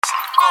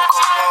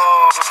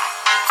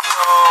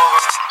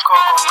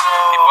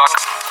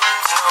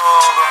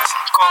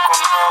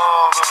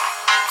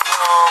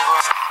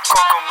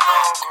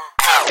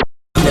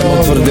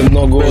Твърде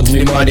много от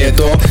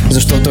вниманието,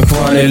 защото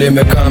хванали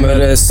ме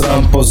камера,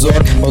 срам,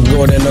 позор.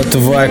 Отгоре на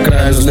това е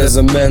крайно зле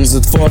за мен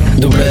затвор.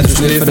 Добре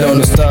дошли в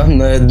реалността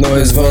на едно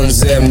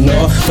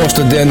извънземно,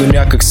 посhtadено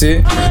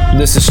нqkaksi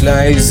да се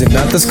шляе из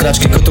земята с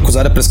крачки като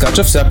коза да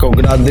прескача всяка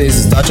ограда и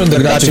задача, да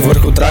грачи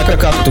върху трака,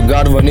 както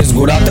гарва низ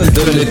гората,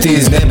 да лети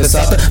из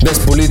небесата без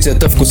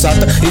полицията в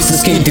косата и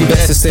с кинти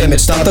без се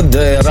мечтата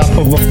да я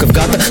рапа в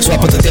кавгата.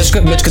 Слапата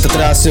тежка, мечката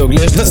трябва да се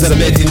оглежда,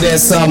 замети не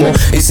само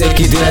и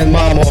всеки ден,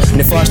 мамо.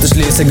 Не фащаш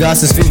ли сега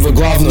се свива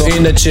главно,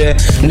 иначе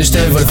не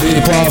ще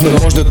върви плавно.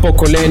 Може от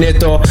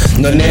поколението,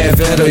 но не е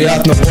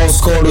вероятно,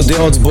 по-скоро де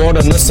от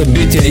сбора на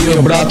събития и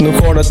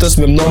обратно. Хората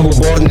сме много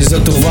борни,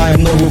 за това е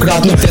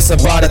многократно. Те се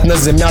барят на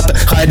земята,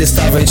 хайде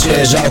ставай,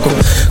 че е жалко.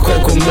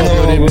 Колко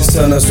много риби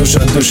са на суша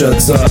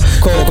душат са,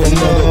 колко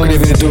много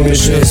криви думи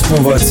ще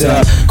изплуват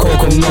ся,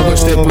 колко много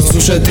ще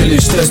подслушат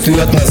или ще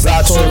стоят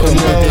назад, защото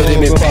моите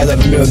рими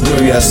падат ми от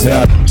другия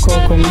свят.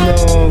 Колко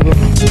много,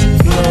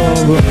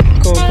 много,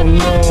 колко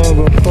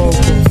много,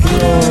 колко много,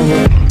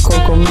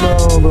 колко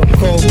много,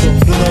 колко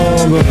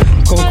много,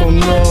 колко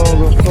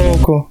много,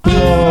 колко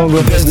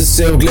много. Без да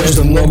се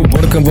оглеждам, много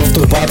бъркам в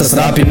тълпата с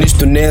рапи.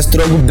 Нищо не е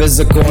строго без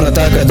закона,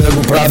 така да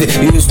го прави.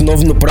 И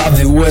основно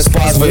правило е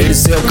спазва или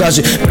се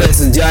окаже пред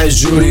съдия и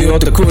жури.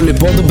 От ако ли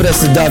по-добре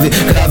се дави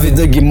крави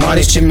да ги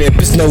мариш, че ми е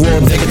писнало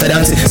от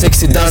вегетарианци. Всеки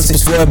си данси по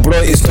своя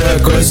брой и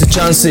стоя кой си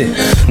чанси.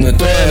 Но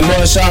той е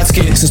моя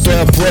шатски, с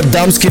тоя плът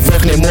дамски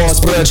върхне моя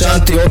спроя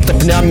чанти.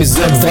 Оттъпня ми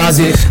зъб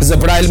врази,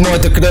 забравили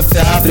моята кръв е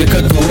Африка,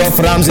 като в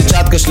Рамзи.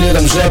 Чаткаш ли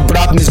ръмжа,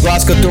 брат ми с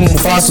глас като му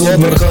фасо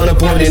от върха на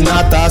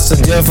планината. Аз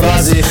съдя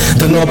фрази,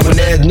 дано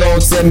поне едно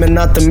от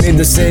семената ми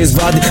да се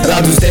извади.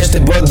 Радостта ще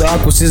бъда,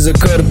 ако си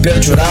закърпя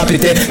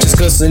чорапите, че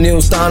скъсани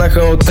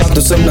останаха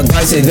откакто съм на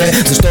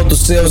 22, защото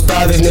се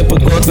оставих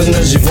неподготвен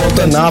на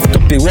живота на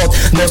автопилот,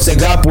 но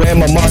сега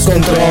поемам аз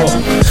контрол.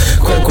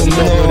 Колко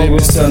много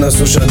риби са на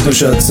суша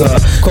душат са,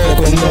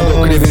 колко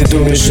много криви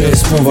думи ще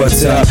изплуват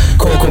ся,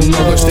 колко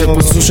много ще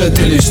подслушат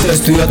или ще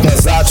стоят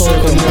назад,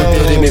 защото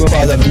моите рими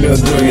падат ми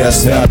от другия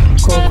свят.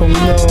 Колко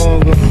много,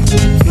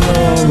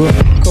 много,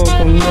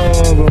 колко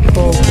много,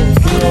 колко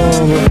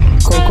много,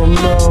 колко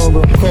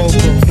много,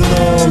 колко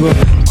много,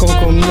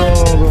 колко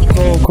много,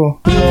 колко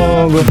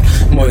много.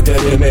 Моите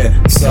рими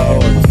са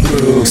от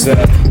друг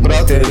свят,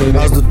 брате,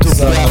 аз до тук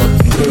бях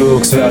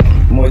друг свят.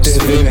 Моите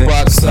рими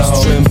пак са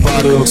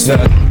от друг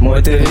свят,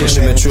 моите рими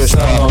ще ме чуеш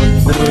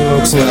от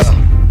друг свят.